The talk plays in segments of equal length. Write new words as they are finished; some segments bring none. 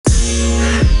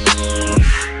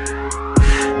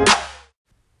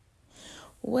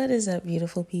What is up,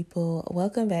 beautiful people?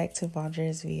 Welcome back to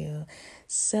Bonjour's View.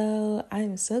 So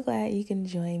I'm so glad you can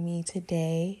join me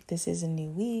today. This is a new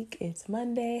week. It's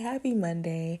Monday. Happy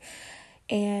Monday.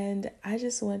 And I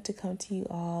just want to come to you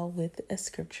all with a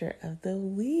scripture of the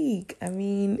week. I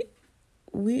mean,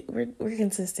 we're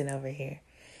consistent over here.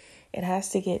 It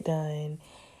has to get done,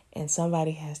 and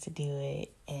somebody has to do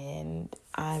it. And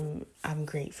I'm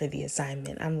great for the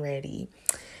assignment. I'm ready.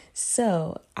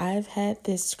 So I've had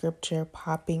this scripture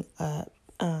popping up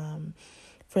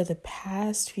for the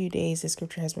past few days. The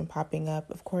scripture has been popping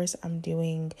up. Of course, I'm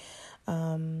doing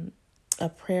a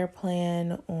prayer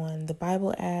plan on the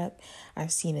Bible app.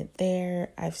 I've seen it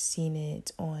there. I've seen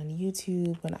it on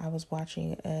YouTube when I was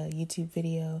watching a YouTube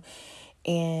video.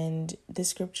 And the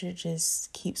scripture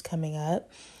just keeps coming up.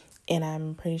 And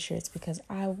I'm pretty sure it's because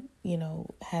I,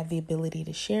 have the ability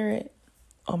to share it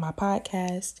on my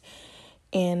podcast.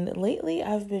 And lately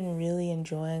I've been really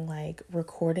enjoying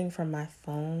recording from my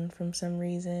phone for some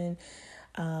reason.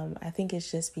 I think it's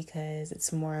just because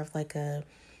it's more of like a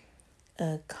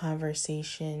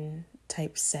conversation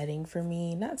type setting for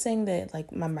me. Not saying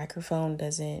that my microphone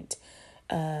doesn't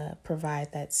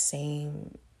provide that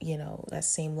same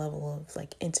level of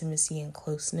intimacy and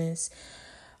closeness,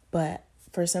 but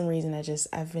for some reason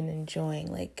I've been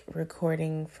enjoying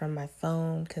recording from my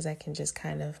phone because I can just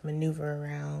kind of maneuver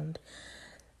around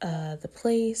the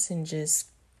place and just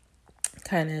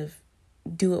kind of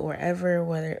do it wherever,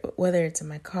 whether it's in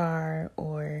my car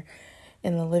or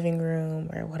in the living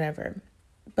room or whatever.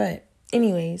 But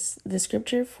anyways, the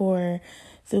scripture for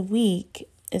the week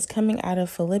is coming out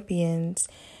of Philippians,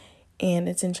 and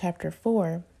it's in chapter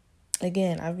 4.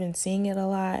 Again, I've been seeing it a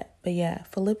lot, but yeah,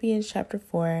 Philippians chapter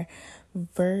 4,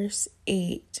 verse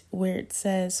 8, where it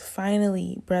says,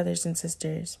 "Finally, brothers and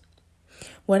sisters,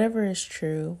 whatever is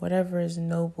true, whatever is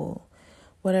noble,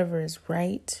 whatever is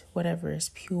right, whatever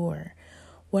is pure,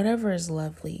 whatever is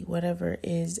lovely, whatever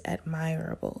is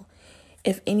admirable,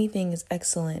 if anything is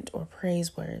excellent or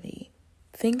praiseworthy,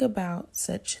 think about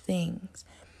such things.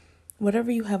 Whatever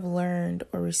you have learned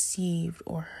or received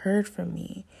or heard from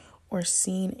me or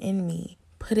seen in me,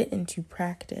 put it into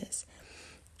practice,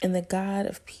 and the God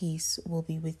of peace will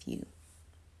be with you."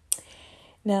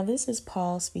 Now, this is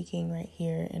Paul speaking right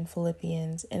here in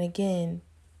Philippians. And again,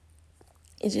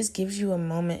 it just gives you a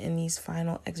moment in these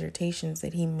final exhortations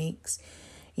that he makes,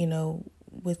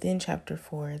 within chapter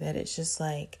 4, that it's just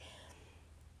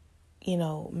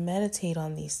meditate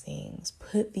on these things,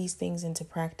 put these things into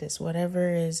practice,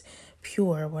 whatever is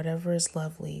pure, whatever is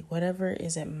lovely, whatever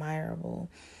is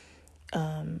admirable,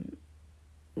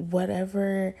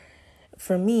 whatever.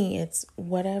 For me, it's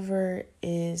whatever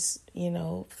is,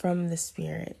 from the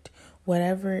Spirit,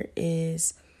 whatever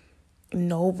is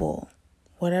noble,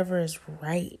 whatever is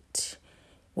right,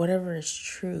 whatever is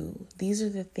true. These are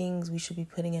the things we should be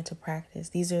putting into practice.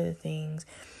 These are the things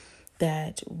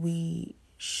that we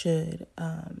should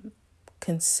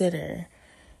consider,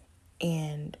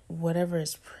 and whatever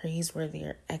is praiseworthy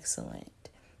or excellent.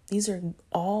 These are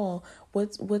all,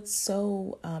 what's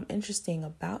so interesting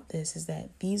about this is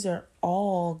that these are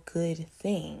all good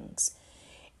things.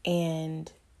 And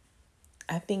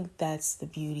I think that's the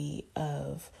beauty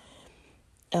of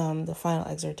the final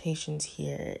exhortations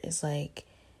here is not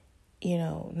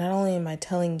only am I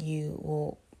telling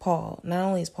you, not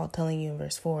only is Paul telling you in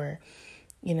verse 4,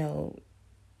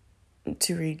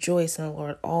 to rejoice in the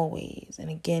Lord always. And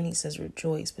again, he says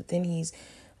rejoice, but then he's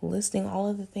listing all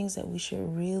of the things that we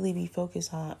should really be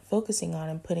focusing on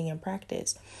and putting in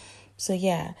practice. So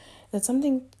yeah, that's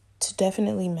something to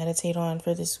definitely meditate on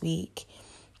for this week.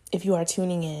 If you are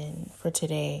tuning in for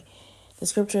today, the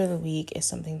scripture of the week is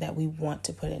something that we want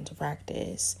to put into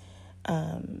practice.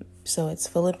 So it's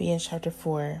Philippians chapter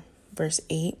 4, verse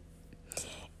 8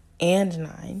 and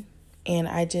 9. And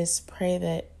I just pray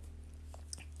that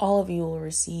all of you will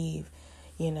receive,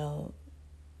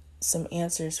 some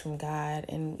answers from God,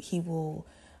 and he will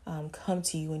come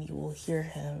to you and you will hear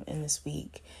him in this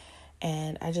week.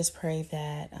 And I just pray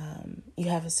that you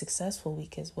have a successful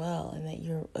week as well, and that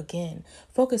you're, again,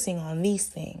 focusing on these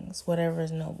things, whatever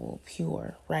is noble,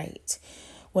 pure, right,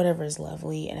 whatever is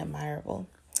lovely and admirable.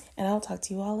 And I'll talk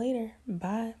to you all later.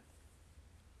 Bye.